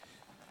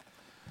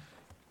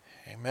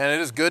Man,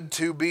 it is good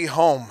to be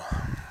home.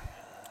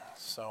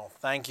 So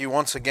thank you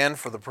once again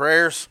for the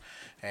prayers,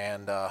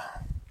 and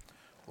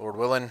Lord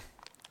willing,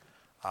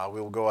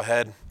 we will go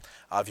ahead.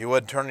 If you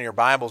would, turn in your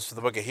Bibles to the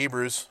book of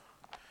Hebrews,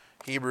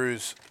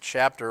 Hebrews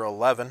chapter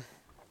 11.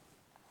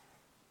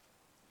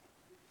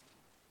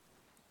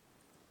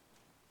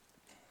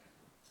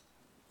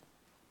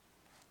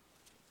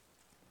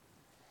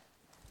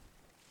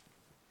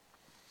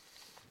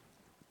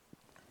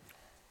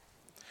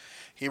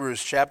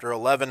 Hebrews chapter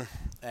 11,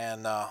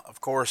 and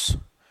of course,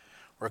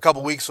 we're a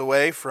couple weeks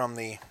away from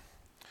the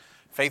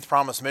Faith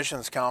Promise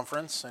Missions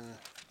Conference, and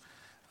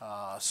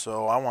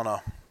so I want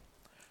to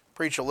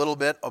preach a little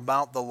bit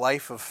about the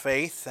life of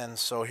faith. And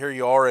so here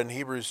you are in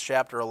Hebrews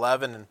chapter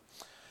 11,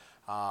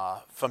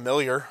 and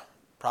familiar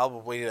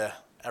probably to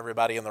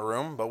everybody in the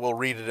room, but we'll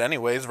read it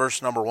anyways.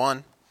 Verse number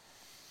 1.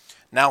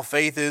 Now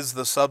faith is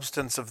the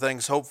substance of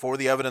things hoped for,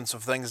 the evidence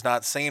of things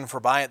not seen, for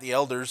by it the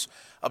elders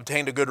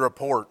obtained a good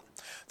report.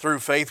 Through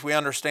faith we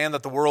understand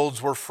that the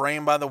worlds were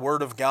framed by the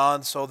word of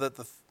God, so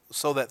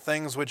that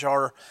things which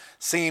are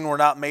seen were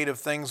not made of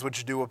things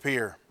which do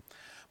appear.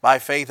 By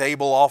faith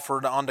Abel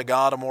offered unto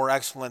God a more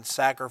excellent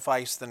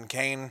sacrifice than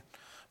Cain,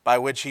 by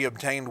which he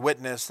obtained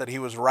witness that he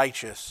was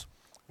righteous,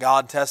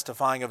 God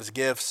testifying of his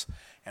gifts,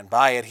 and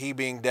by it he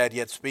being dead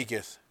yet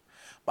speaketh.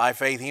 By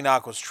faith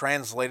Enoch was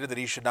translated that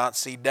he should not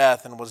see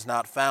death, and was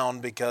not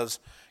found, because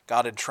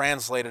God had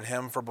translated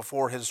him, for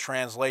before his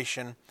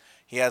translation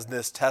he has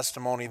this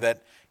testimony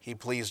that he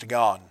pleased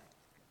God.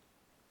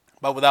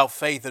 But without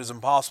faith it is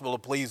impossible to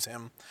please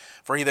him.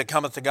 For he that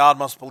cometh to God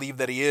must believe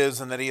that he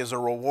is, and that he is a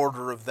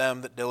rewarder of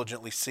them that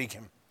diligently seek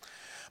him.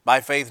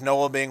 By faith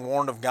Noah, being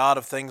warned of God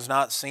of things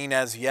not seen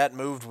as yet,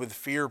 moved with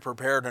fear,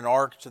 prepared an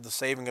ark to the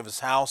saving of his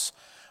house,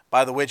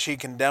 by the which he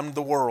condemned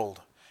the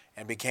world,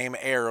 and became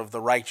heir of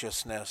the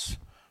righteousness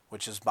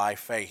which is by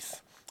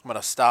faith. I'm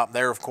going to stop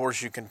there. Of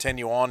course, you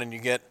continue on and you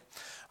get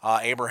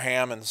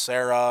Abraham and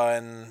Sarah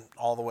and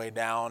all the way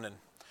down, and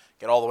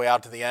get all the way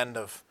out to the end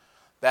of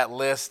that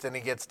list, and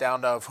he gets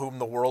down to of whom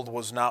the world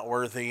was not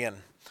worthy. And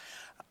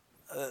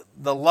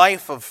the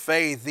life of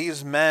faith,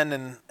 these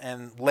men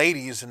and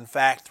ladies, in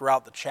fact,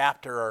 throughout the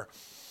chapter are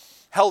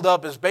held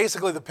up as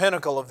basically the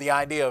pinnacle of the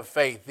idea of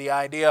faith, the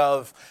idea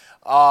of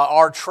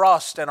our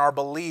trust and our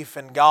belief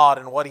in God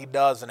and what he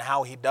does and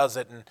how he does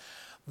it. And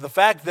the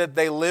fact that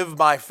they live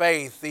by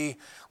faith, the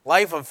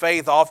life of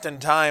faith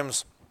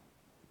oftentimes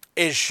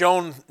is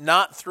shown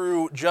not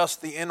through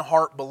just the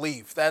in-heart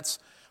belief. That's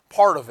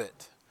part of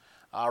it.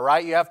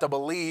 Right? You have to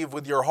believe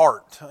with your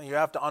heart. You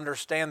have to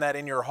understand that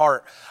in your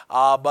heart.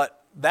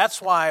 But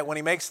that's why when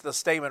he makes the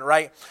statement,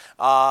 right,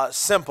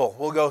 simple,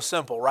 we'll go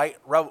simple, right?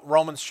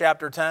 Romans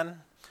chapter 10,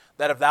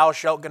 that if thou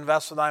shalt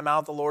confess with thy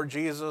mouth the Lord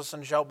Jesus,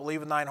 and shalt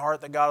believe in thine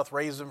heart that God hath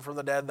raised him from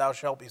the dead, thou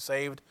shalt be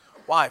saved.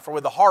 Why? For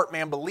with the heart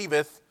man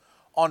believeth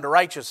unto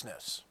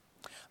righteousness.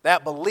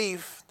 That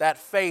belief, that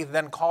faith,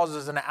 then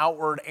causes an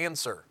outward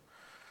answer.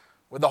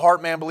 With the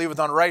heart man believeth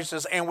unto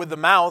righteousness, and with the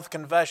mouth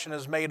confession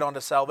is made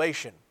unto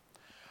salvation.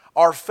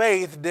 Our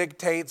faith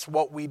dictates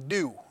what we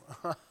do.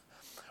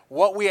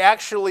 What we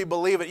actually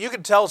believe. You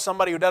can tell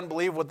somebody who doesn't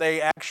believe what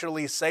they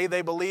actually say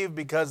they believe,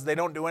 because they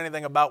don't do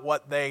anything about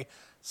what they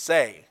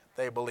say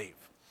they believe.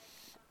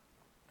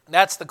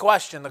 That's the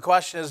question. The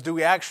question is, do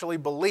we actually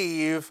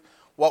believe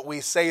what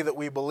we say that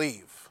we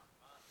believe?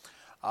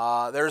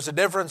 There's a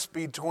difference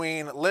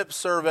between lip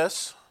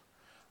service.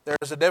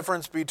 There's a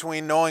difference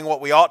between knowing what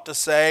we ought to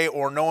say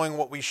or knowing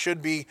what we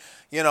should be,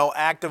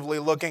 actively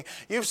looking.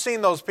 You've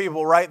seen those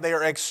people, right? They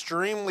are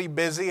extremely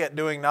busy at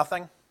doing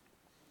nothing,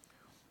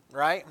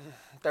 right?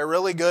 They're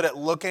really good at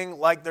looking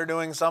like they're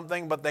doing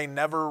something, but they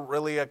never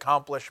really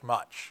accomplish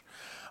much.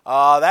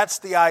 That's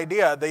the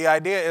idea. The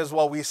idea is,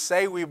 well, we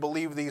say we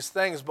believe these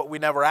things, but we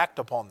never act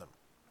upon them.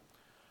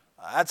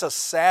 That's a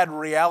sad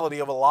reality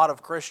of a lot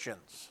of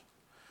Christians.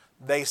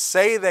 They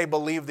say they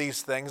believe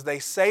these things. They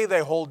say they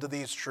hold to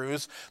these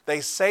truths.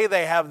 They say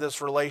they have this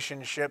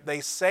relationship.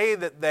 They say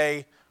that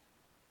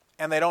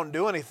and they don't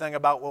do anything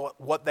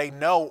about what they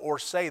know or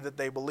say that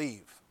they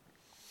believe.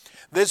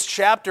 This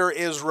chapter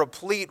is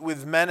replete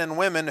with men and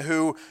women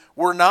who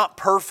were not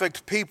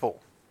perfect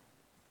people.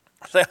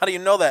 Say, how do you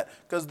know that?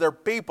 Because they're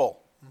people.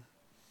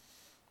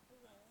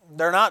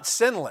 They're not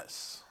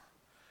sinless.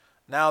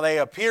 Now, they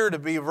appear to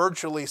be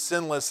virtually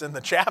sinless in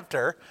the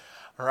chapter,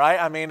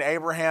 right? I mean,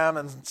 Abraham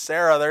and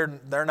Sarah,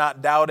 they're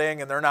not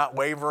doubting and they're not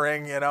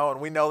wavering, and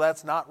we know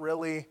that's not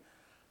really,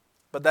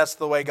 but that's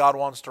the way God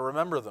wants to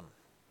remember them.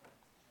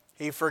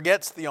 He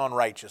forgets the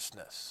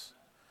unrighteousness.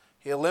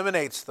 He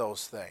eliminates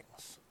those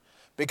things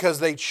because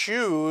they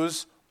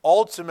choose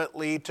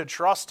ultimately to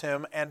trust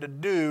him and to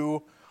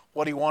do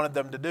what he wanted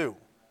them to do.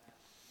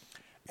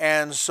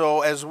 And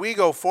so as we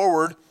go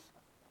forward,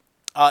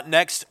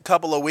 next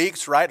couple of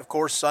weeks, right? Of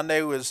course,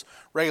 Sunday was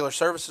regular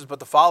services, but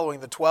the following,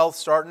 the 12th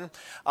starting,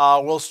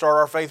 we'll start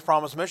our Faith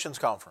Promise Missions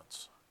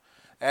Conference.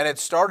 And it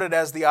started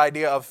as the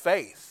idea of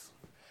faith.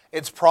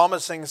 It's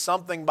promising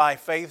something by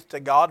faith to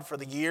God for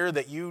the year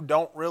that you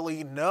don't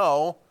really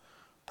know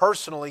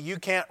personally. You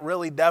can't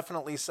really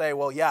definitely say,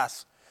 well,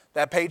 yes,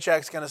 that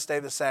paycheck's going to stay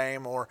the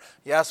same, or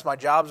yes, my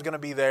job's going to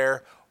be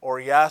there, or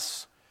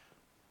yes,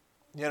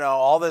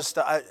 all this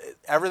stuff,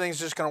 everything's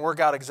just going to work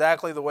out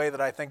exactly the way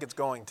that I think it's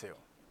going to.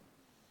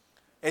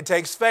 It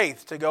takes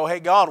faith to go, hey,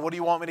 God, what do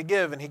you want me to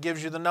give? And He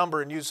gives you the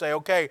number, and you say,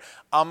 okay,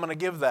 I'm going to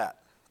give that.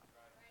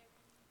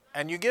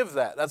 And you give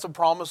that. That's a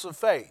promise of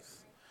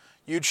faith.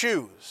 You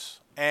choose.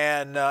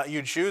 And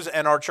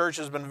and our church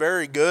has been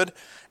very good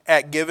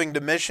at giving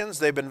to missions.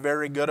 They've been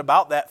very good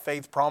about that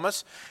faith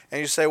promise. And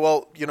you say,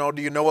 well,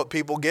 do you know what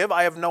people give?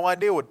 I have no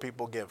idea what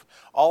people give.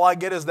 All I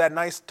get is that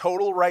nice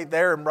total right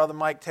there, and Brother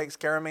Mike takes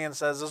care of me and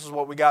says, this is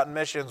what we got in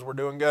missions, we're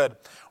doing good.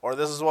 Or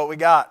this is what we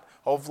got.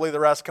 Hopefully the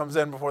rest comes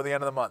in before the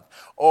end of the month.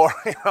 Or,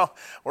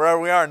 wherever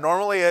we are.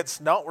 Normally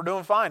it's, no, we're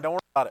doing fine. Don't worry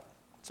about it.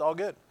 It's all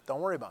good.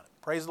 Don't worry about it.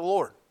 Praise the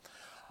Lord.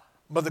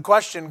 But the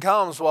question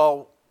comes,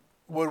 well,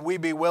 would we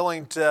be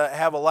willing to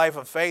have a life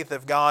of faith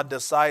if God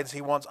decides He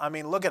wants? I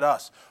mean, look at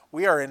us.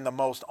 We are in the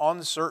most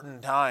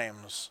uncertain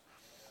times,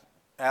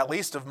 at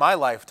least of my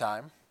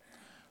lifetime.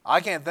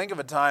 I can't think of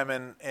a time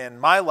in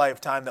my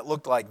lifetime that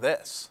looked like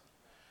this.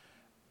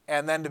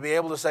 And then to be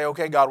able to say,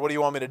 okay, God, what do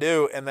you want me to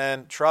do? And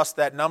then trust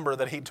that number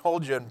that He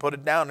told you and put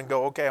it down and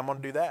go, okay, I'm going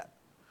to do that.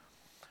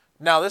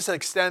 Now, this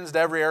extends to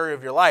every area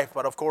of your life,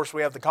 but of course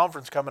we have the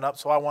conference coming up,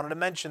 so I wanted to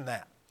mention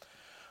that.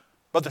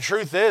 But the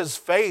truth is,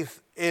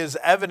 faith is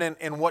evident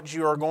in what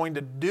you are going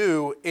to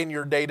do in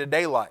your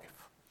day-to-day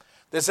life.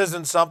 This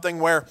isn't something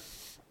where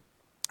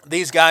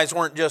these guys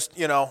weren't just,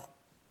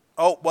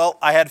 oh, well,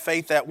 I had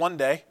faith that one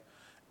day,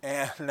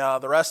 and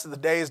the rest of the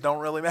days don't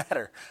really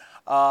matter.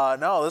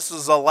 No, this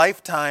is a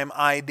lifetime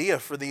idea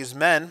for these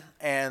men.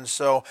 And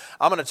so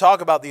I'm going to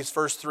talk about these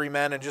first three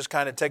men and just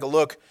kind of take a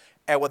look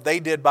at what they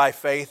did by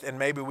faith, and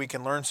maybe we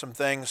can learn some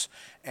things.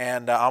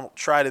 And I'll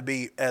try to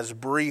be as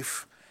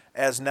brief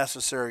as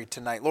necessary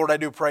tonight. Lord, I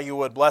do pray you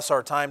would bless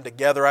our time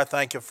together. I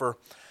thank you for,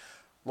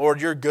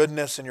 Lord, your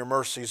goodness and your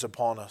mercies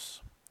upon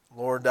us.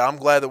 Lord, I'm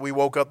glad that we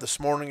woke up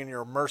this morning and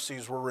your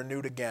mercies were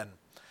renewed again.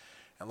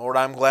 And Lord,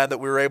 I'm glad that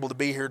we were able to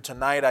be here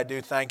tonight. I do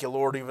thank you,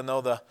 Lord, even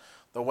though the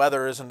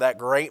weather isn't that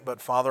great,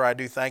 but Father, I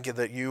do thank you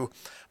that you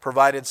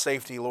provided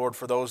safety, Lord,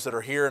 for those that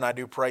are here, and I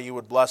do pray you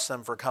would bless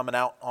them for coming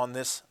out on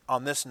this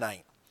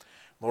night.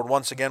 Lord,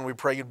 once again, we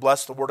pray you'd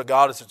bless the Word of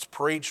God as it's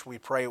preached. We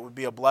pray it would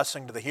be a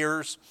blessing to the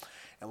hearers.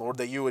 And Lord,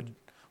 that you would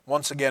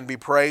once again be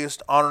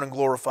praised, honored, and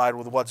glorified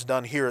with what's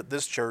done here at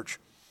this church.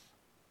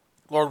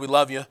 Lord, we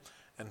love you.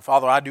 And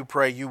Father, I do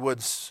pray you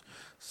would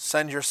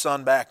send your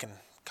Son back and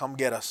come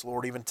get us,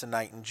 Lord, even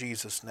tonight. In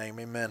Jesus' name,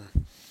 amen.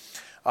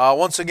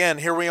 Once again,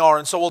 here we are.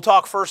 And so we'll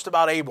talk first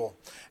about Abel.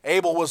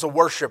 Abel was a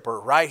worshiper,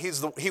 right?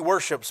 He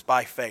worships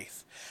by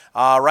faith.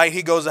 Right?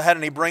 He goes ahead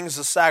and he brings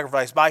the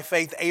sacrifice. By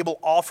faith, Abel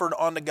offered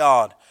unto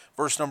God.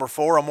 Verse number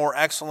 4, a more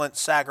excellent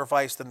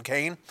sacrifice than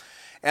Cain.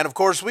 And of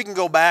course, we can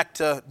go back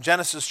to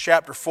Genesis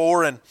chapter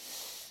 4 and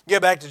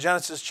get back to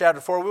Genesis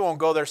chapter 4. We won't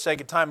go there for sake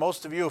of time.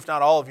 Most of you, if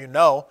not all of you,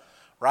 know,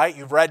 right?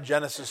 You've read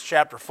Genesis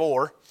chapter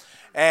 4.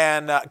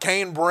 And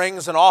Cain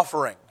brings an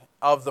offering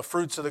of the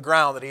fruits of the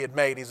ground that he had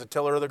made. He's a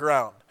tiller of the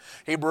ground.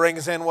 He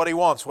brings in what he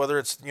wants, whether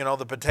it's,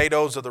 the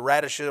potatoes or the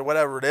radishes or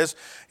whatever it is.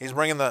 He's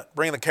bringing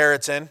the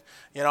carrots in,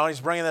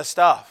 he's bringing this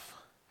stuff.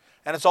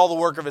 And it's all the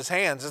work of his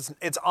hands.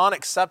 It's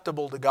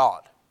unacceptable to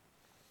God.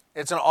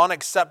 It's an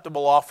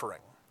unacceptable offering.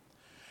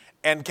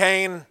 And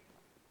Cain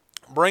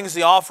brings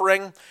the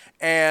offering,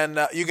 and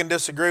you can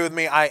disagree with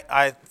me.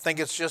 I think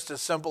it's just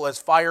as simple as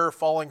fire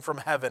falling from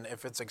heaven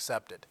if it's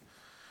accepted.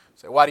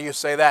 So why do you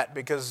say that?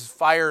 Because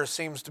fire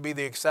seems to be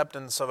the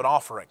acceptance of an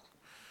offering.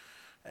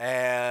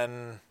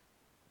 And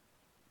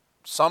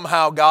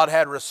somehow God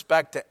had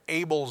respect to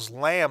Abel's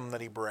lamb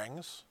that he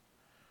brings,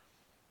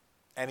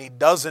 and he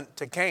doesn't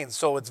to Cain.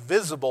 So it's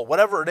visible.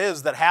 Whatever it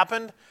is that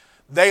happened,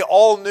 they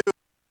all knew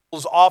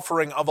Abel's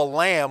offering of a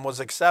lamb was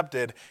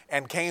accepted,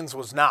 and Cain's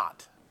was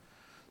not.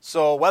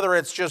 So whether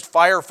it's just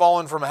fire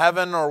falling from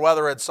heaven or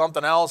whether it's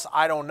something else,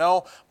 I don't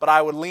know. But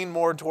I would lean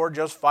more toward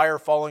just fire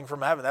falling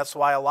from heaven. That's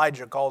why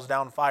Elijah calls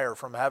down fire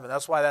from heaven.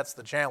 That's why that's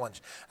the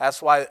challenge.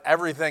 That's why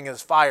everything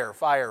is fire,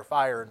 fire,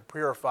 fire, and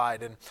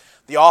purified. And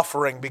the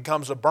offering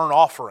becomes a burnt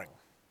offering.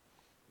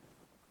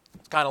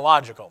 It's kind of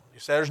logical.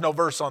 You say there's no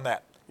verse on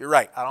that. You're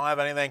right. I don't have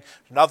anything.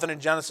 There's nothing in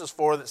Genesis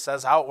 4 that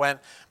says how it went.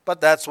 But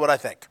that's what I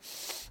think.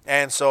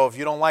 And so if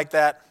you don't like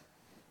that,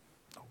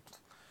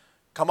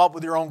 come up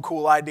with your own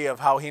cool idea of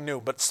how he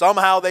knew. But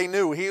somehow they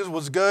knew his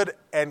was good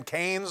and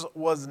Cain's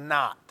was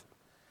not.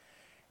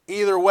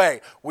 Either way,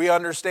 we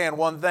understand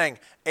one thing.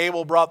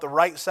 Abel brought the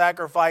right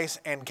sacrifice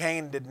and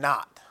Cain did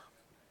not.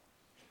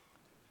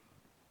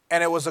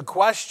 And it was a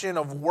question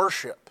of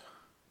worship.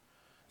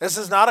 This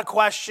is not a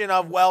question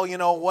of, well, you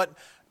know what,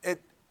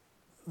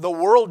 the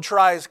world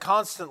tries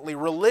constantly,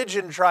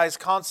 religion tries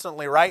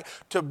constantly, right,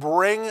 to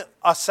bring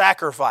a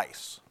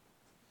sacrifice.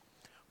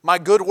 My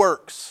good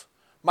works,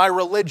 my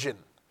religion,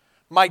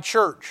 my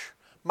church,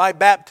 my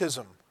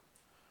baptism,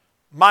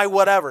 my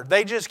whatever.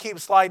 They just keep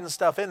sliding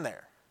stuff in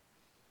there.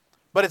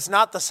 But it's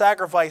not the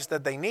sacrifice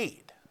that they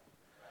need.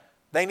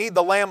 They need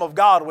the Lamb of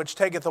God, which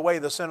taketh away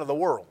the sin of the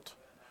world.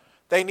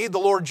 They need the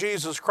Lord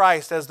Jesus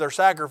Christ as their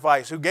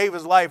sacrifice, who gave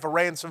His life a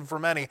ransom for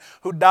many,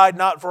 who died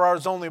not for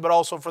ours only, but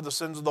also for the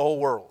sins of the whole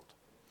world.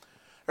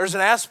 There's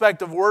an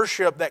aspect of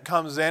worship that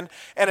comes in,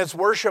 and it's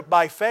worship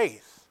by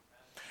faith.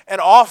 And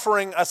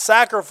offering a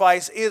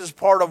sacrifice is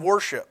part of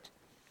worship.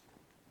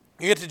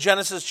 You get to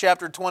Genesis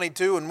chapter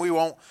 22, and we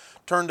won't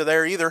turn to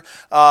there either,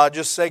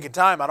 just sake of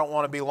time. I don't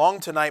want to be long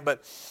tonight,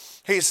 but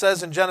he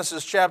says in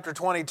Genesis chapter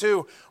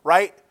 22,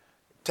 right?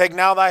 Take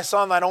now thy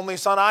son, thine only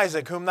son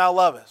Isaac, whom thou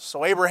lovest.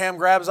 So Abraham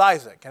grabs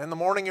Isaac, and in the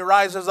morning he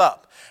rises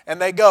up, and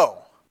they go.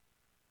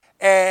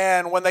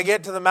 And when they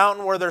get to the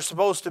mountain where they're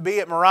supposed to be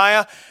at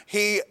Moriah,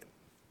 he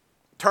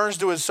turns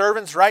to his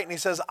servants, right? And he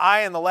says,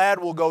 I and the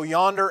lad will go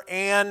yonder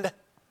and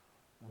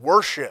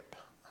worship.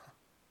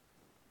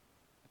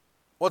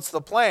 What's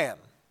the plan?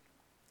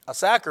 A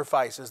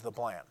sacrifice is the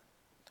plan.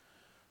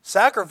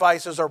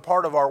 Sacrifices are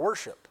part of our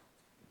worship.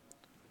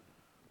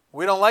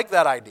 We don't like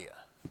that idea.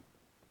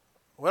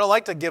 We don't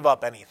like to give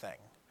up anything.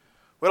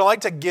 We don't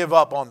like to give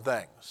up on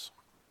things.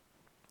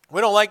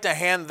 We don't like to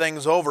hand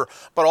things over.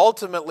 But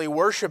ultimately,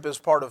 worship is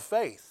part of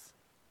faith.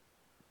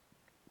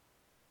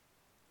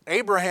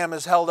 Abraham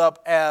is held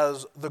up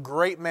as the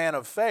great man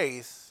of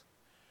faith,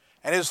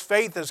 and his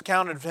faith is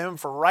counted for him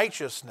for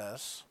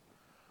righteousness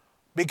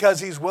because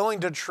he's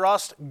willing to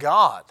trust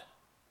God.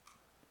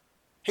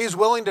 He's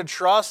willing to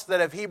trust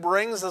that if he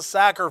brings a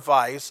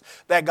sacrifice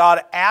that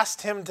God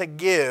asked him to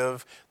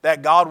give,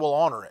 that God will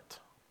honor it.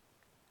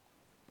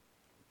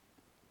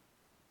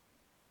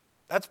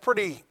 That's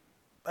pretty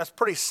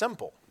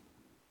simple.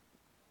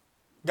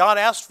 God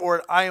asked for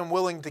it, I am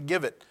willing to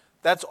give it.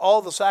 That's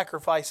all the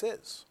sacrifice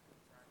is.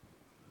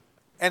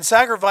 And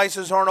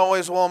sacrifices aren't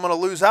always, well, I'm going to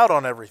lose out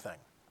on everything.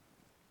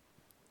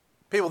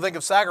 People think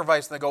of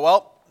sacrifice and they go,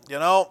 well, it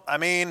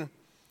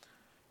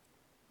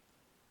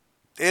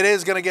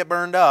is going to get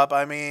burned up.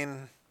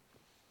 It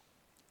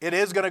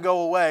is going to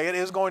go away. It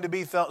is going to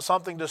be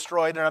something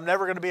destroyed, and I'm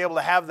never going to be able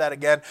to have that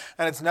again,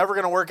 and it's never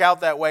going to work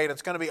out that way, and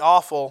it's going to be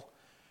awful,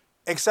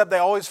 except they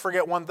always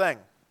forget one thing.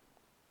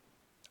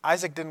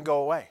 Isaac didn't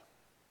go away.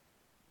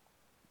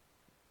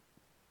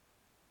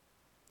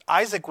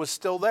 Isaac was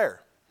still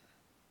there.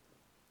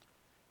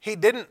 He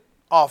didn't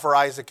offer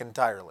Isaac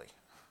entirely.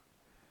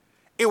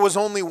 It was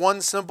only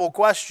one simple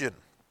question.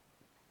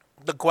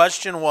 The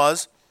question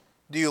was,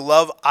 do you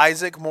love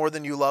Isaac more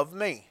than you love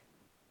me?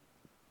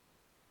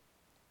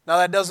 Now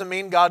that doesn't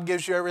mean God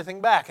gives you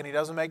everything back and He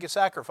doesn't make you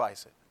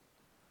sacrifice it.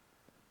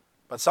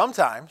 But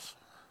sometimes,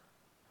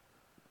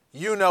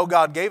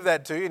 God gave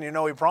that to you and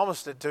He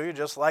promised it to you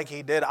just like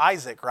He did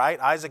Isaac, right?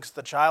 Isaac's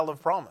the child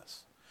of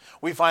promise.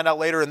 We find out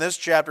later in this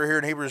chapter here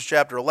in Hebrews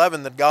chapter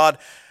 11 that God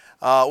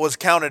was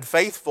counted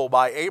faithful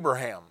by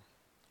Abraham,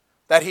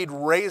 that He'd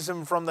raise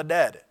him from the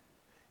dead.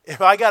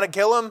 If I got to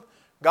kill him,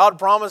 God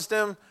promised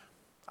him,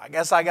 I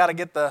guess I got to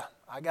get the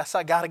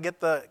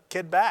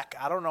kid back.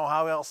 I don't know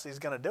how else He's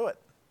going to do it.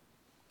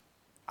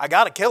 I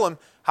got to kill him.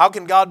 How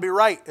can God be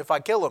right if I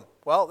kill him?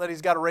 Well, then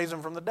He's got to raise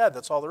him from the dead.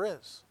 That's all there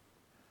is.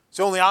 It's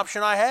the only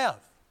option I have.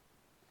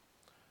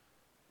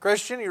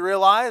 Christian, you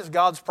realize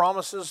God's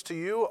promises to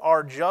you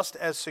are just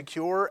as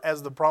secure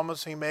as the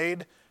promise He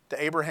made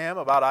to Abraham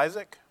about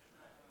Isaac.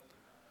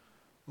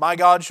 My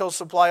God shall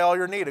supply all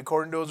your need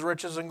according to His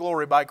riches and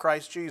glory by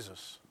Christ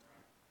Jesus.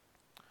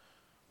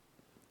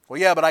 Well,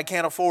 yeah, but I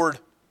can't afford.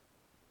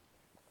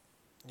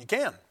 You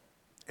can,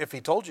 if He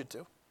told you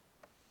to.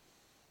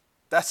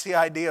 That's the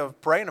idea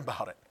of praying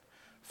about it.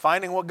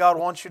 Finding what God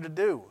wants you to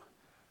do.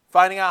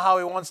 Finding out how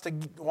He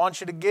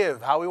wants you to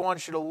give, how He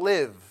wants you to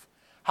live.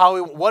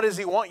 What does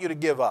He want you to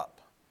give up?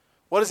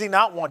 What does He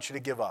not want you to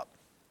give up?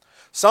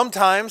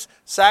 Sometimes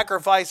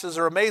sacrifices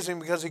are amazing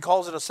because He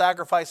calls it a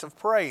sacrifice of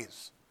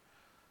praise.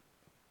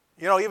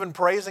 Even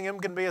praising Him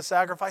can be a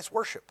sacrifice.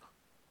 Worship.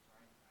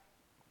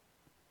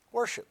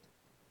 Worship.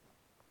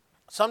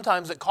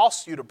 Sometimes it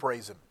costs you to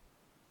praise Him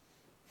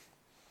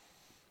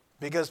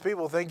because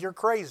people think you're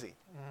crazy.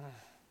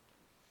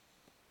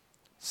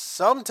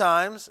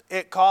 Sometimes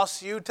it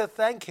costs you to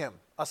thank Him,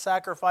 a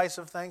sacrifice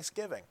of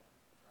thanksgiving.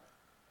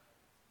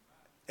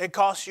 It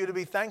costs you to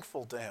be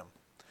thankful to Him.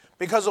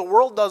 Because the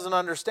world doesn't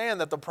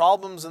understand that the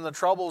problems and the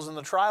troubles and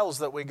the trials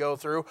that we go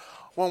through,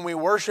 when we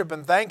worship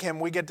and thank Him,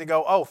 we get to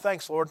go, oh,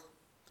 thanks, Lord.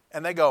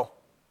 And they go,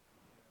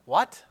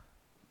 what?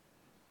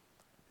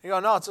 You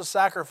go, no, it's a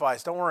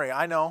sacrifice. Don't worry,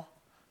 I know.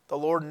 The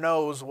Lord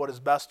knows what is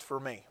best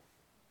for me.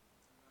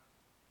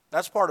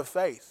 That's part of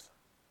faith.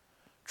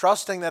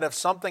 Trusting that if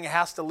something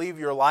has to leave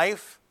your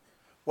life,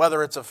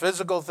 whether it's a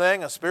physical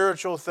thing, a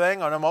spiritual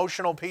thing, an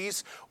emotional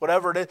piece,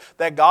 whatever it is,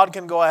 that God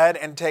can go ahead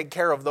and take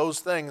care of those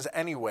things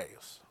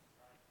anyways.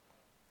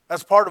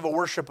 That's part of a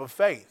worship of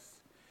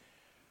faith.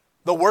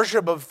 The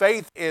worship of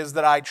faith is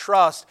that I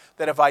trust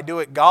that if I do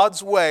it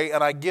God's way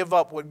and I give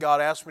up what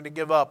God asked me to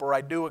give up, or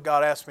I do what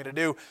God asked me to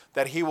do,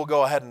 that He will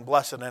go ahead and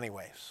bless it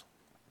anyways.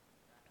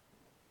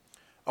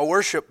 A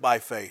worship by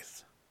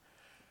faith.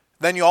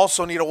 Then you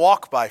also need a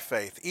walk by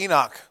faith.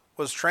 Enoch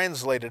was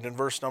translated in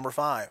verse number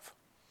 5,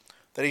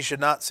 that he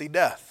should not see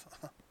death.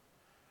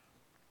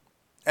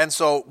 And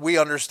so we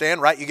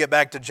understand, right? You get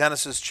back to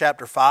Genesis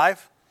chapter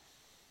 5.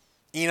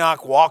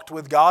 Enoch walked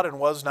with God and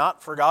was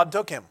not, for God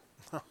took him.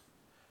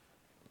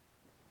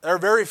 There are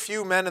very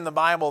few men in the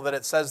Bible that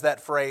it says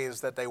that phrase,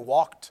 that they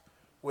walked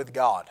with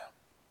God.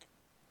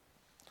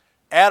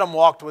 Adam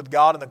walked with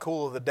God in the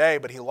cool of the day,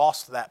 but he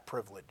lost that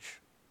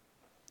privilege.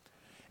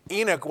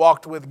 Enoch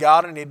walked with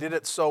God, and he did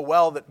it so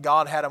well that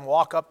God had him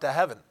walk up to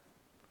heaven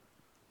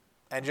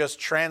and just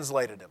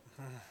translated him.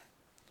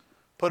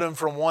 Put him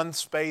from one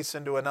space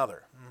into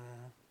another.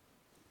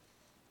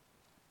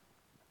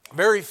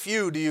 Very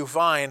few do you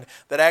find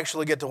that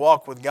actually get to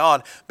walk with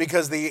God,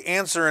 because the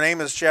answer in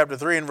Amos chapter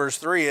 3 and verse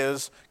 3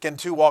 is, can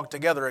two walk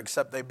together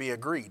except they be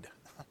agreed?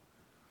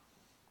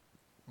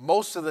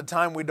 Most of the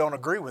time we don't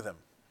agree with him.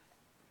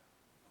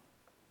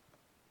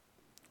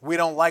 We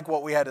don't like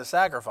what we had to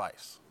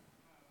sacrifice.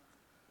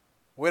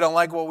 We don't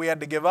like what we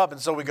had to give up,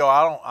 and so we go,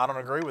 I don't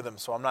agree with him,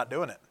 so I'm not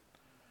doing it.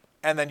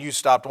 And then you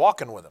stopped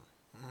walking with him.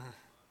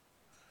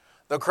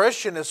 The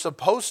Christian is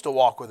supposed to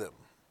walk with him.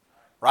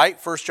 Right?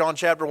 1 John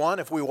chapter 1,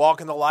 if we walk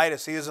in the light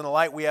as he is in the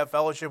light, we have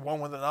fellowship one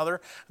with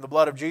another. And the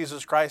blood of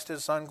Jesus Christ,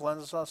 his Son,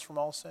 cleanses us from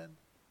all sin.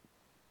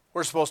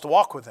 We're supposed to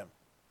walk with him.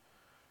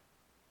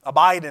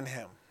 Abide in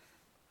him.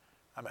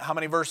 I mean, how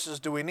many verses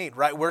do we need?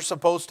 Right? We're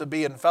supposed to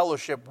be in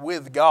fellowship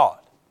with God.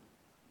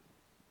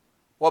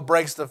 What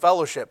breaks the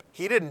fellowship?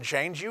 He didn't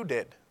change, you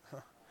did.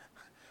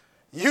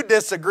 You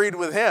disagreed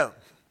with him.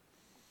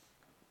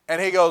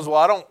 And he goes,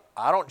 well,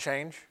 I don't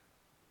change.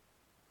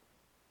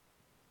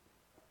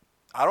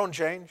 I don't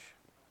change.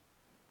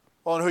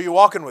 Well, and who are you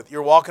walking with?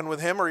 You're walking with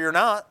him or you're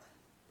not.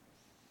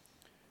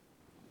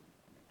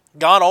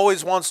 God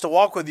always wants to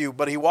walk with you,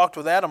 but he walked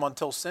with Adam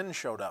until sin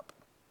showed up.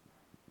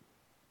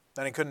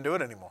 Then he couldn't do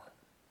it anymore.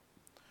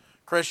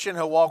 Christian,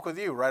 he'll walk with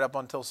you right up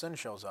until sin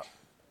shows up.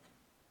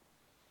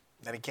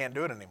 Then he can't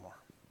do it anymore.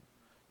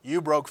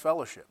 You broke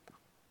fellowship.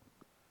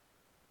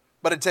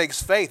 But it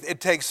takes faith. It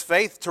takes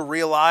faith to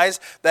realize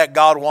that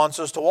God wants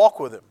us to walk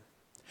with him.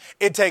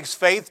 It takes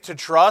faith to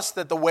trust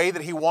that the way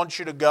that he wants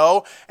you to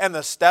go and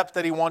the step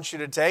that he wants you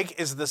to take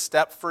is the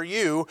step for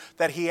you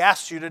that he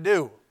asks you to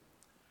do.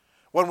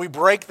 When we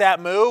break that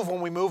move,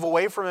 when we move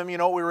away from him, you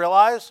know what we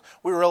realize?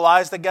 We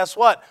realize that guess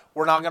what?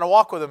 We're not going to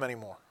walk with him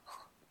anymore.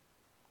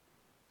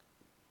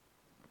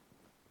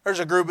 There's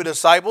a group of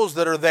disciples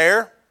that are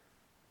there,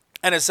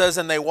 and it says,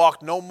 and they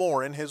walked no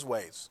more in his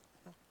ways.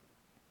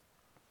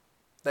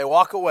 They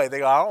walk away. They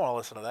go, I don't want to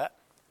listen to that.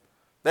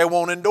 They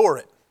won't endure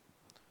it.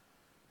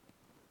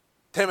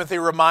 Timothy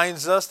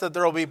reminds us that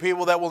there will be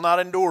people that will not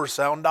endure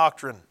sound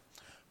doctrine,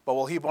 but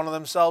will heap unto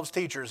themselves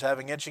teachers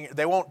having itching.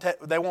 They won't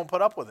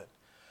put up with it.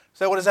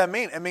 So what does that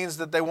mean? It means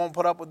that they won't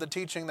put up with the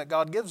teaching that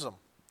God gives them.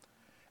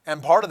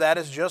 And part of that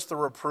is just the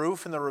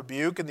reproof and the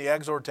rebuke and the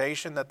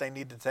exhortation that they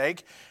need to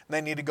take. And they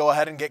need to go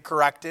ahead and get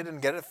corrected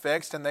and get it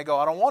fixed. And they go,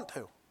 I don't want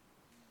to.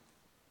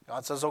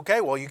 God says,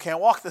 okay, well, you can't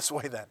walk this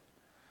way then.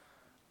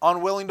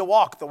 Unwilling to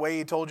walk the way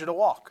he told you to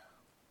walk.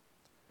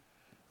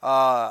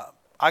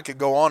 I could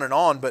go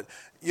on, but,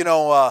 you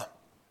know,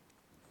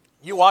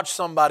 you watch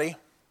somebody,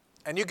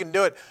 and you can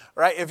do it,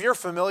 right? If you're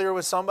familiar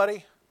with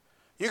somebody,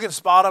 you can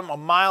spot them a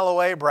mile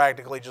away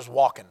practically just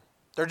walking.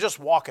 They're just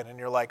walking, and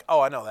you're like,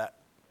 oh, I know that.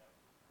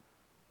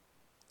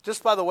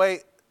 Just by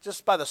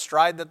the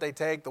stride that they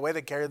take, the way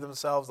they carry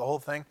themselves, the whole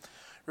thing,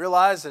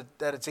 realize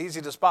that it's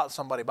easy to spot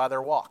somebody by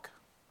their walk.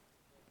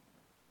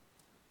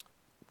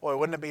 Boy,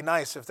 wouldn't it be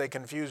nice if they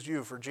confused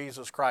you for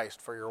Jesus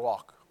Christ for your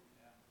walk?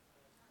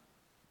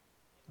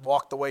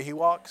 Walk the way he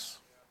walks,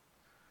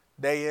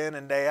 day in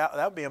and day out.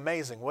 That would be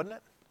amazing, wouldn't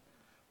it?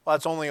 Well,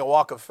 that's only a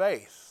walk of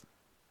faith.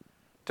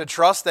 To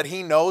trust that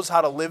he knows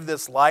how to live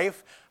this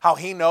life, how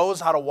he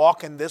knows how to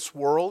walk in this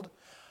world.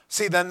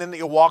 See, then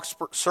you walk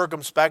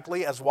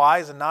circumspectly as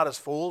wise and not as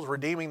fools,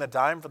 redeeming the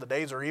time for the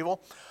days are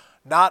evil.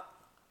 Not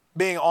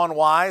being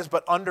unwise,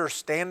 but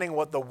understanding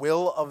what the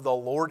will of the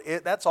Lord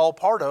is. That's all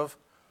part of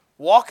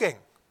walking.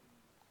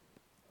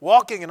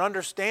 Walking and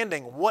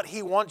understanding what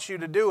he wants you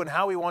to do and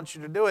how he wants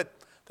you to do it.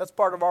 That's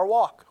part of our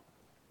walk.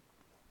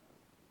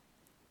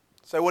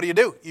 So what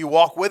do? You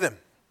walk with him.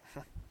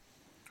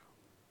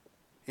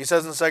 He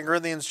says in 2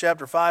 Corinthians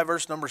chapter 5,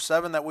 verse number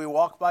 7, that we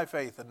walk by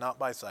faith and not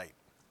by sight.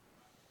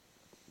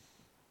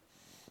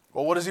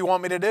 Well, what does he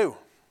want me to do?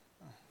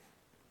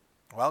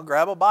 Well,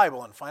 grab a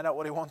Bible and find out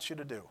what he wants you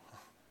to do.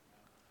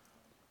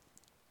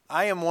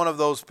 I am one of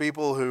those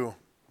people who,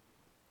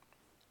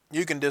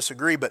 you can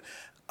disagree, but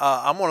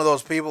I'm one of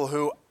those people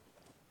who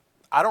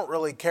I don't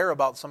really care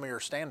about some of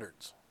your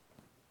standards.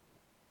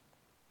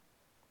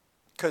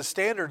 Because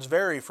standards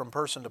vary from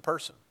person to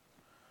person.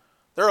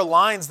 There are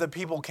lines that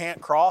people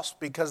can't cross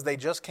because they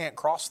just can't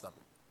cross them.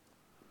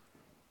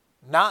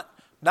 Not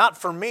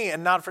for me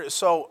and not for...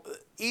 So,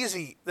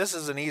 easy. This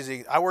isn't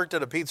easy. I worked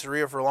at a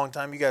pizzeria for a long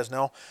time. You guys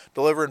know.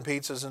 Delivering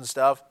pizzas and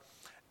stuff.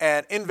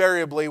 And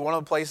invariably, one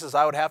of the places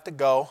I would have to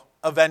go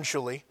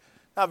eventually,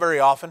 not very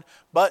often,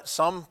 but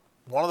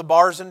one of the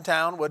bars in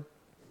town would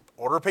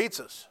order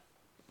pizzas.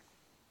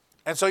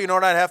 And so you know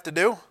what I'd have to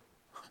do?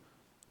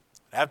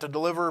 I'd have to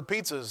deliver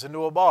pizzas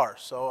into a bar.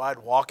 So I'd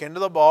walk into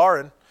the bar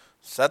and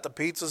set the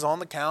pizzas on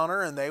the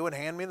counter, and they would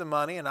hand me the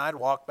money, and I'd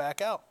walk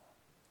back out.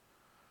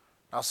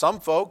 Now, some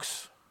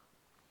folks,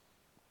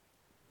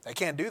 they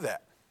can't do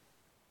that.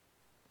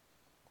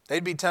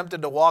 They'd be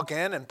tempted to walk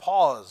in and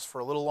pause for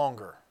a little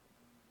longer.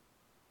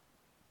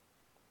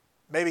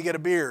 Maybe get a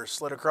beer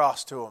slid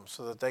across to them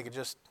so that they could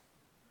just,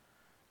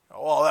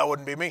 oh, that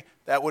wouldn't be me.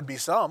 That would be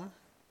some.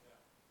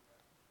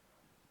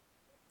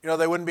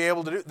 They wouldn't be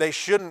able to do, they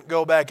shouldn't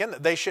go back in.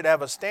 They should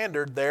have a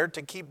standard there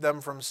to keep them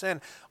from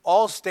sin.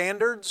 All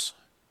standards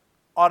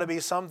ought to be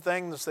some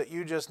things that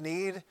you just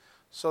need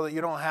so that you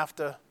don't have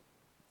to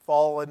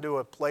fall into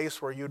a place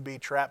where you'd be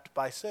trapped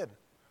by sin.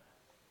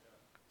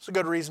 It's a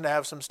good reason to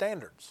have some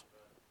standards.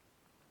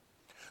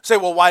 Say,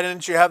 well, why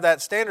didn't you have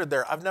that standard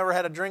there? I've never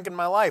had a drink in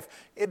my life.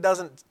 It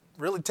doesn't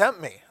really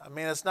tempt me. I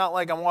mean, it's not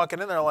like I'm walking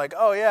in there like,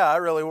 oh yeah, I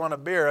really want a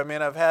beer. I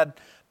mean, I've had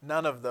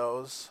none of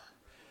those.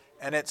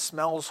 And it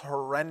smells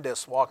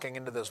horrendous walking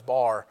into this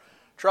bar.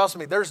 Trust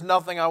me, there's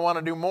nothing I want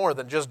to do more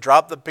than just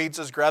drop the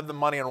pizzas, grab the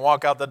money, and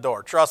walk out the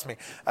door. Trust me,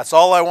 that's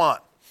all I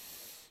want.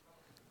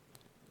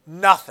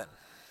 Nothing.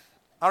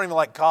 I don't even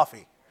like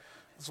coffee.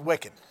 It's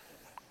wicked.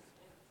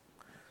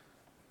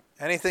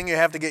 Anything you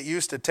have to get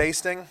used to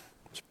tasting,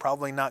 it's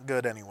probably not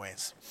good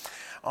anyways.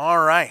 All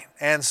right,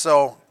 and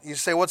so you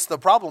say, what's the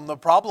problem? The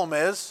problem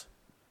is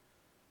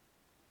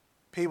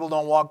people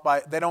don't walk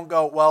by, they don't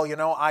go, well,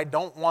 I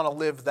don't want to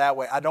live that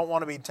way. I don't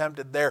want to be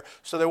tempted there.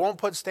 So they won't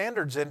put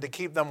standards in to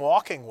keep them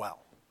walking well.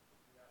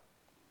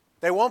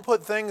 They won't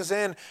put things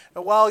in,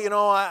 well,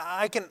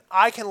 I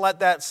can let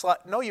that slide.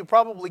 No, you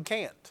probably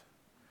can't.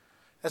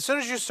 As soon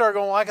as you start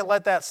going, well, I can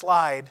let that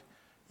slide,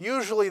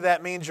 usually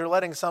that means you're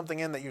letting something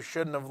in that you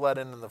shouldn't have let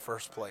in the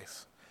first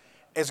place.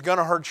 It's going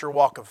to hurt your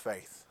walk of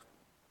faith.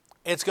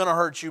 It's going to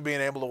hurt you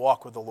being able to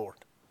walk with the Lord.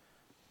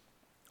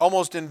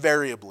 Almost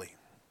invariably.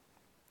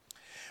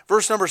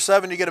 Verse number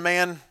 7, you get a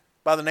man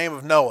by the name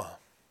of Noah.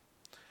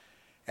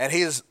 And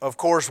he is, of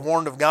course,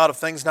 warned of God of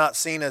things not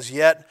seen as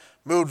yet,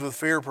 moved with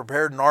fear,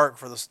 prepared an ark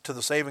to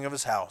the saving of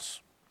his house,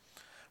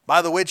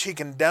 by the which he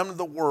condemned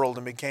the world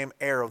and became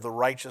heir of the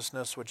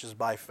righteousness which is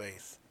by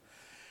faith.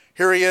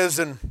 Here he is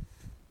in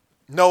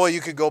Noah.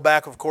 You could go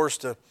back, of course,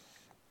 to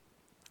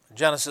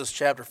Genesis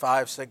chapter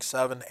 5, 6,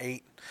 7,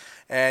 8,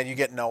 and you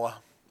get Noah,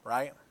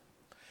 right?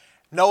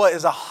 Noah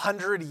is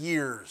 100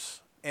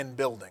 years in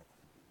building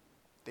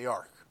the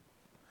ark.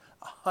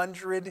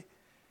 100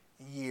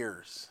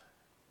 years.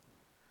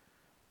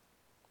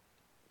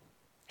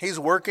 He's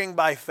working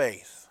by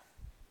faith.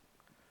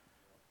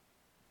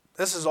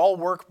 This is all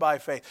work by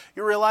faith.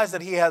 You realize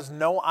that he has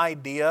no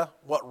idea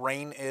what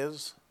rain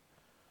is,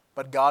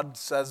 but God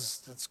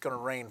says it's going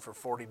to rain for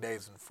 40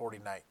 days and 40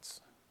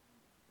 nights.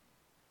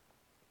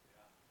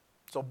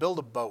 So build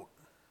a boat.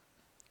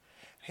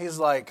 He's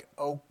like,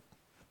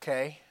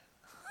 okay,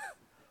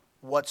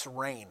 what's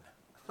rain?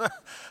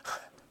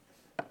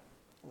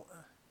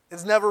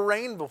 It's never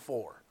rained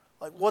before.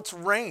 Like, what's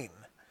rain?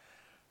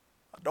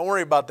 Don't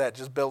worry about that.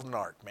 Just build an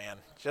ark, man.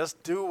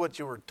 Just do what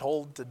you were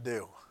told to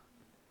do.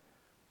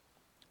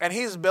 And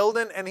he's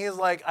building, and he's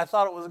like, I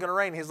thought it was going to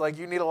rain. He's like,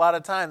 you need a lot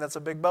of time. That's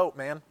a big boat,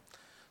 man.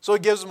 So he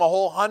gives him a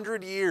whole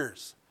 100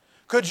 years.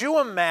 Could you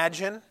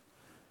imagine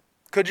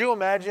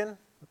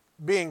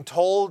being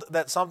told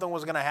that something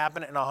was going to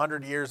happen in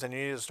 100 years and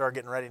you need to start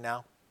getting ready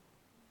now?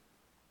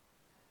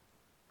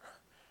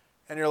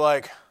 And you're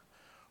like,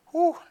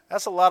 whew,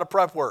 that's a lot of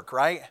prep work,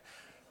 right?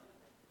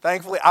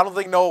 Thankfully, I don't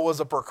think Noah was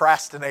a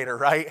procrastinator,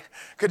 right?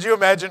 Could you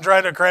imagine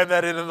trying to cram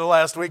that in the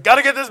last week? Got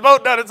to get this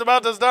boat done. It's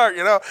about to start,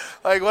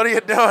 Like, what are you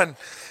doing?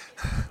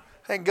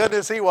 Thank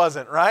goodness he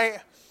wasn't, right?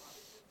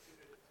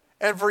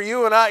 And for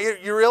you and I,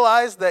 you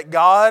realize that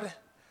God,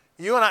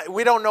 you and I,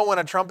 we don't know when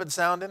a trumpet's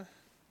sounding.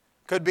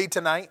 Could be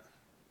tonight.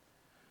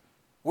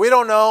 We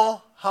don't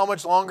know how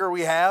much longer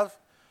we have.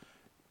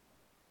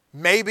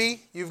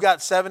 Maybe you've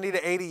got 70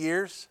 to 80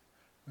 years.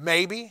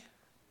 Maybe,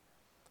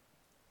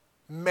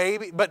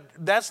 but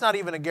that's not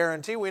even a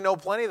guarantee. We know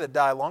plenty that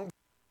die long.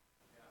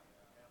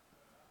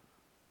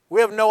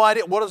 We have no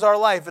idea. What is our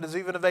life? It is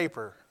even a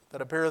vapor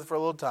that appeareth for a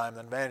little time,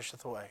 then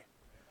vanisheth away.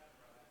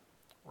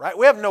 Right?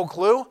 We have no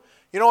clue.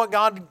 You know what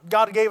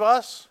God gave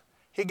us?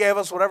 He gave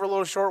us whatever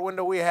little short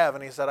window we have,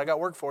 and he said, I got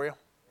work for you.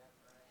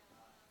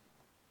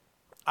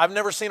 I've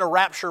never seen a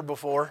rapture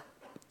before.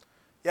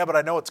 Yeah, but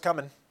I know it's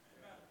coming.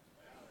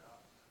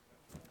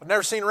 I've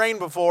never seen rain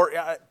before.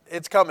 Yeah,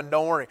 it's coming,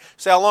 don't worry.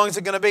 Say, how long is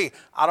it going to be?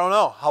 I don't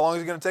know. How long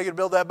is it going to take you to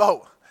build that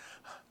boat?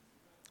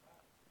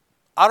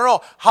 I don't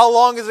know. How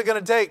long is it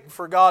going to take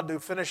for God to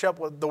finish up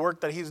with the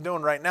work that he's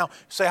doing right now?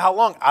 Say, how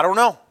long? I don't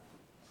know.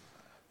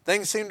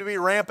 Things seem to be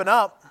ramping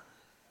up.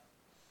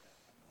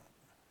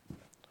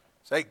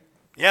 Say,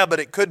 yeah, but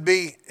it could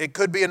be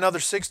another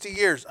 60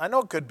 years. I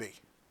know it could be.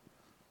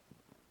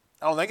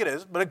 I don't think it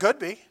is, but it could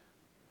be.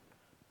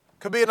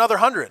 Could be another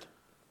 100.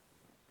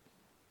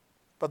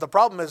 But the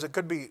problem is it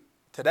could be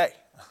today.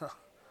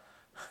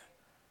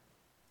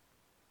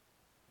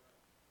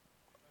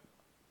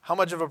 How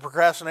much of a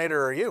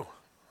procrastinator are you?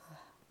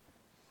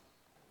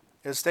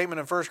 His statement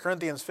in 1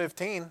 Corinthians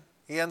 15,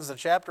 he ends the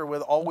chapter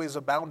with always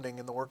abounding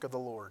in the work of the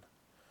Lord.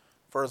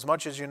 For as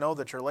much as you know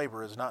that your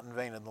labor is not in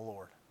vain in the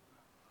Lord.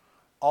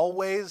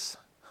 Always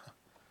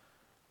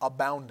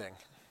abounding.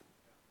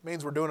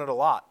 Means we're doing it a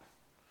lot.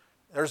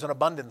 There's an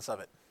abundance of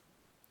it.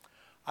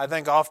 I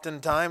think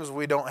oftentimes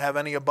we don't have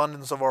any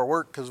abundance of our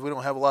work because we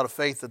don't have a lot of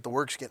faith that the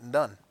work's getting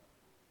done.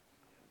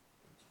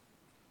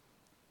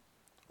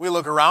 We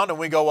look around and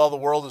we go, well, the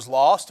world is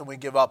lost, and we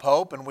give up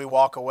hope and we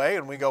walk away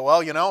and we go,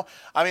 well,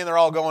 they're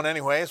all going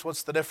anyways.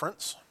 What's the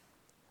difference?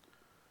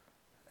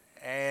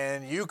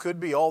 And you could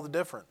be all the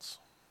difference.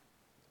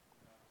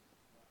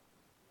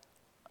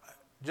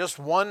 Just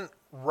one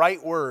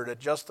right word at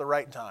just the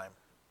right time.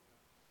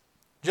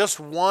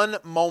 Just one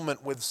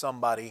moment with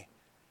somebody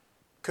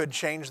could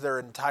change their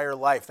entire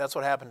life. That's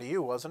what happened to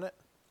you, wasn't it?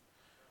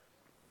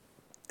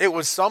 It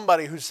was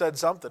somebody who said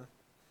something.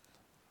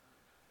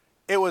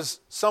 It was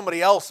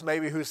somebody else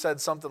maybe who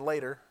said something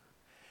later.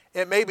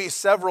 It may be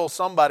several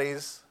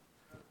somebodies,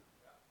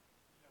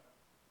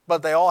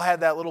 but they all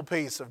had that little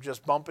piece of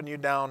just bumping you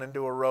down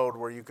into a road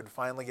where you could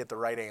finally get the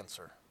right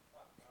answer.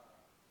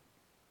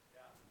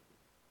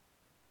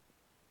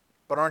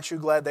 But aren't you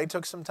glad they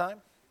took some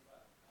time?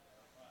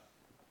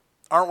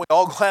 Aren't we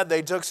all glad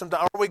they took some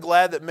time? Aren't we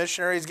glad that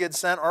missionaries get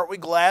sent? Aren't we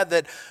glad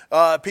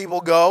that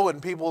people go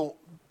and people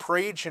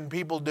preach and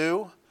people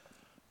do?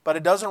 But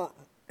it doesn't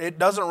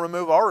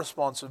remove our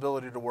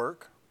responsibility to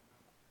work.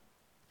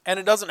 And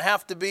it doesn't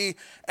have to be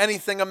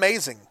anything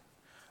amazing.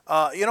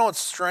 What's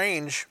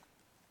strange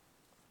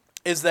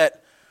is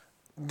that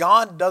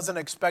God doesn't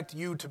expect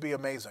you to be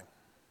amazing.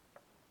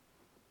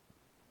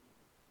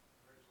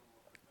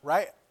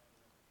 Right?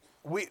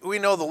 We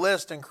know the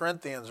list in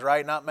Corinthians,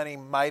 right? Not many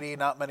mighty,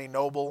 not many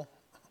noble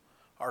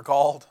are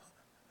called.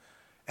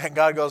 And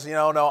God goes,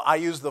 no, I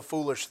use the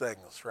foolish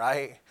things,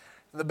 right?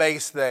 The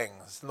base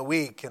things, and the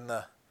weak, and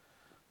the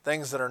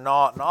things that are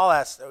not, and all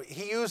that stuff.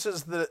 He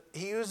uses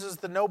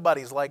the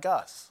nobodies like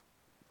us.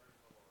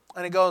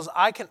 And he goes,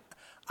 I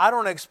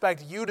don't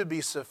expect you to be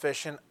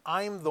sufficient.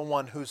 I'm the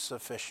one who's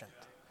sufficient.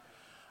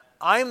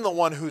 I'm the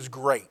one who's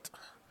great.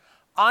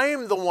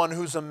 I'm the one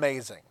who's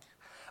amazing.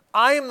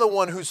 I am the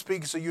one who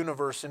speaks a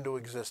universe into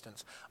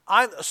existence.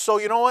 So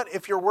you know what?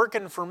 If you're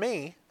working for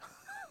me,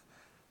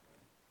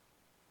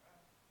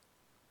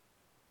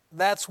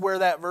 that's where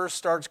that verse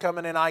starts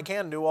coming in. I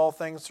can do all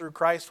things through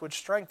Christ which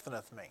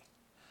strengtheneth me.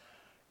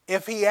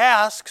 If he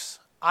asks,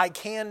 I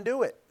can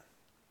do it.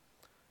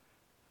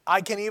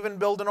 I can even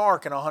build an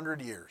ark in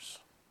 100 years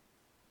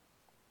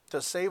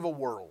to save a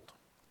world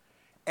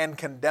and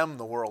condemn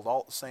the world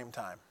all at the same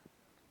time.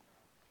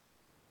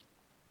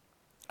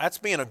 That's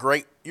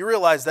you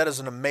realize that is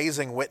an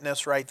amazing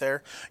witness right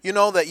there? You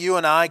know that you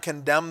and I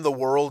condemn the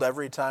world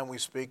every time we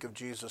speak of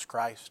Jesus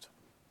Christ?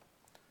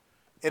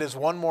 It is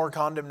one more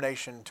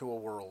condemnation to a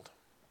world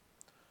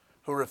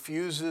who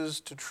refuses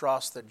to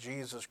trust that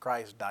Jesus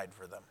Christ died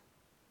for them.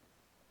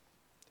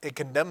 It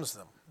condemns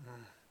them.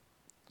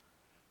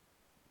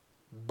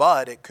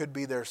 But it could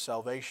be their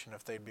salvation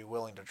if they'd be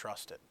willing to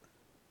trust it.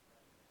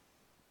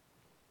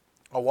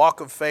 A walk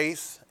of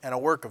faith and a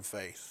work of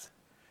faith.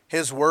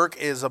 His work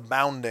is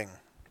abounding.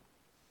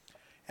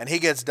 And he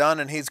gets done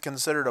and he's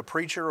considered a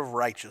preacher of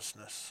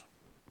righteousness.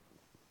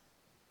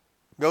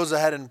 Goes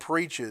ahead and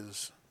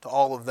preaches to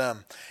all of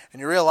them. And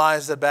you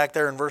realize that back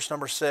there in verse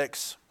number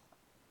 6,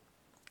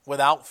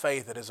 without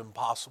faith it is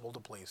impossible to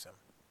please him.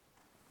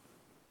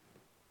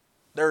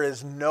 There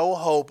is no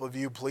hope of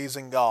you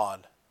pleasing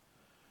God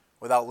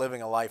without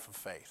living a life of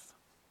faith.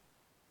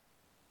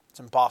 It's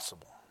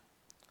impossible.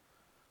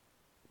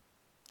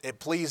 It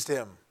pleased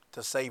him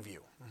to save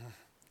you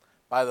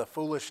by the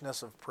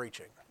foolishness of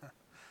preaching.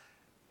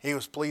 He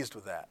was pleased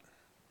with that.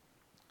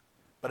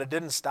 But it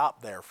didn't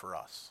stop there for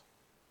us.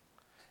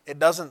 It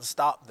doesn't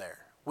stop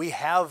there. We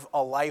have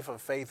a life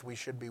of faith we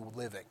should be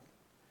living.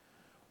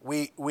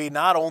 We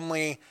not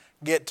only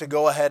get to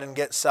go ahead and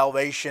get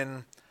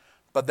salvation,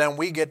 but then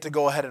we get to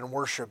go ahead and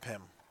worship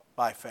him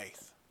by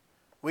faith.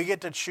 We get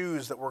to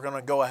choose that we're going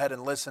to go ahead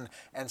and listen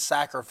and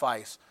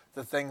sacrifice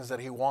the things that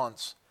he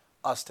wants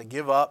us to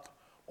give up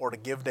or to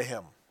give to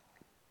him.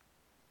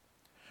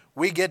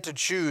 We get to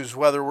choose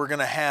whether we're going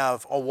to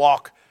have a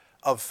walk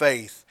of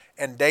faith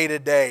and day to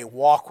day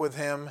walk with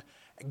him,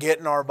 get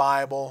in our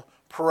Bible,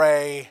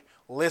 pray,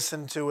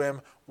 listen to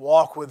him,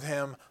 walk with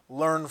him,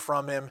 learn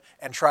from him,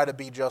 and try to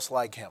be just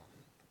like him.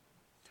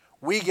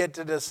 We get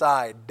to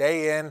decide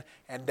day in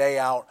and day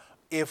out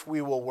if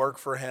we will work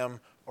for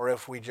him or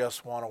if we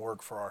just want to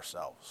work for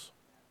ourselves.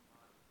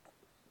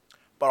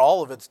 But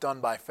all of it's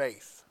done by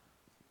faith.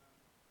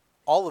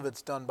 All of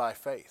it's done by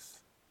faith.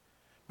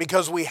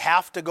 Because we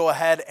have to go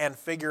ahead and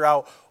figure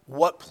out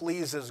what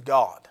pleases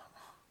God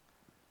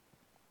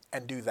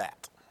and do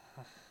that.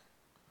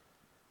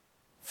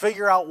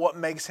 Figure out what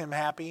makes him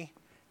happy.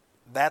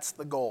 That's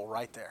the goal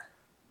right there.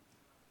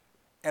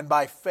 And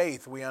by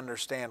faith, we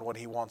understand what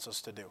he wants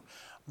us to do.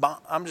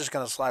 But I'm just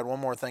going to slide one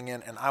more thing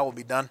in and I will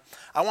be done.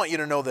 I want you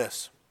to know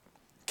this.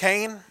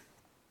 Cain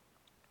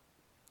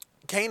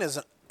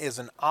is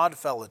an odd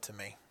fella to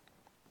me.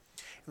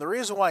 And the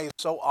reason why he's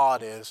so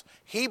odd is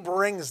he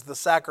brings the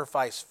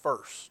sacrifice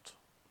first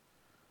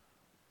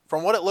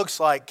from what it looks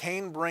like,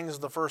 Cain brings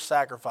the first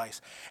sacrifice.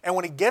 And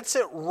when he gets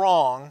it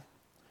wrong,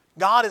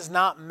 God is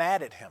not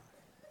mad at him.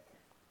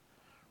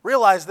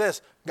 Realize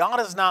this,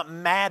 God is not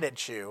mad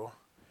at you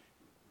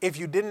if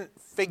you didn't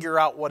figure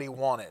out what he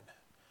wanted.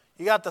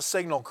 You got the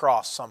signal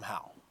crossed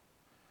somehow.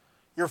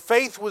 Your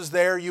faith was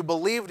there, you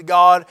believed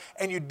God,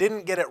 and you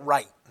didn't get it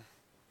right.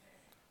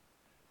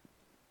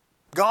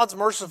 God's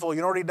merciful.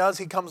 You know what he does?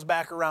 He comes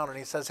back around and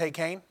he says, hey,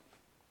 Cain,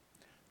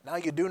 now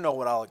you do know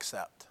what I'll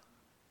accept.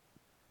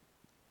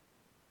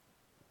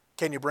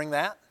 Can you bring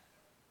that?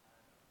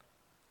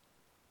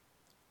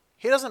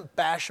 He doesn't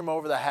bash him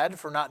over the head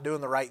for not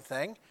doing the right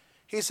thing.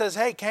 He says,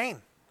 hey,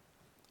 Cain,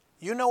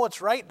 you know what's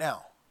right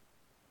now.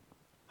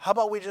 How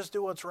about we just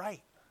do what's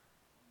right?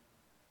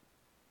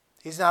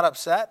 He's not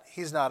upset.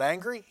 He's not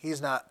angry.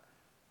 He's not...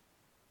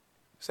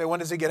 Say, when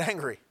does he get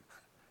angry?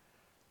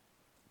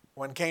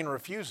 When Cain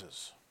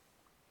refuses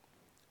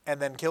and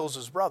then kills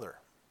his brother.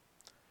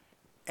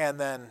 And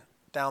then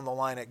down the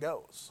line it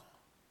goes.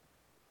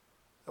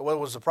 What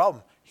was the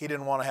problem? He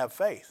didn't want to have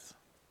faith.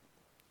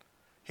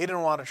 He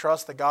didn't want to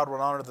trust that God would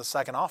honor the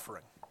second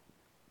offering.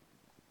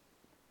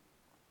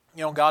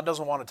 You know, God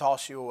doesn't want to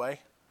toss you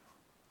away.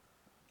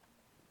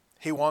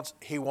 He wants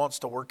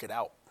to work it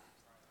out.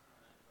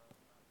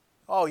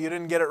 Oh, you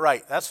didn't get it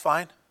right. That's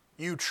fine.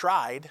 You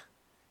tried.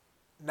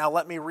 Now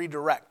let me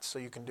redirect so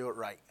you can do it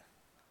right.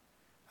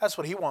 That's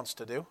what he wants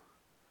to do.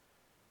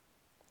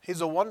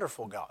 He's a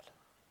wonderful God.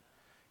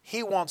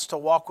 He wants to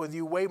walk with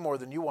you way more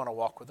than you want to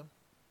walk with him.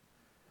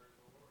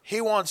 He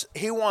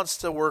wants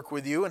to work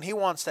with you, and he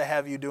wants to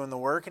have you doing the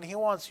work, and he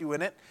wants you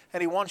in it,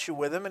 and he wants you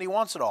with him, and he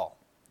wants it all.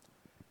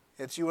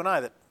 It's you and I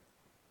that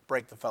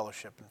break the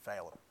fellowship and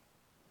fail him.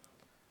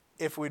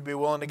 If we'd be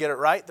willing to get it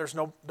right, there's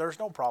no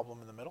problem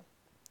in the middle.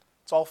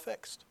 It's all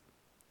fixed.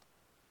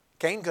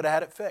 Cain could have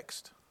had it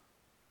fixed.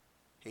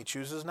 He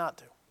chooses not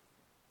to.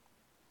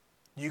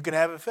 You can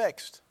have it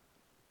fixed.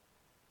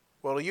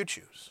 What will you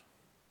choose?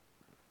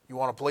 You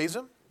want to please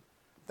him?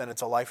 Then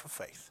it's a life of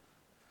faith.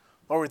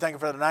 Lord, we thank you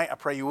for tonight. I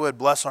pray you would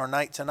bless our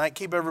night tonight.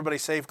 Keep everybody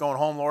safe going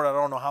home, Lord. I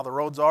don't know how the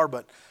roads are,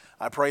 but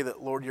I pray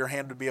that, Lord, your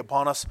hand would be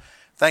upon us.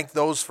 Thank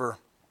those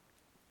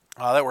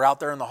that were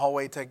out there in the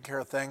hallway taking care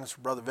of things,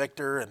 Brother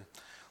Victor. And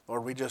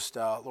Lord,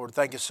 Lord,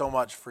 thank you so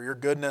much for your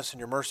goodness and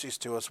your mercies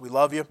to us. We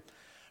love you.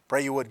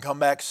 Pray you would come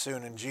back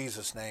soon in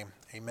Jesus' name.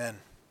 Amen.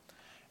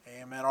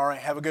 Amen. All right,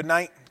 have a good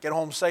night. Get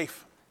home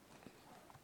safe.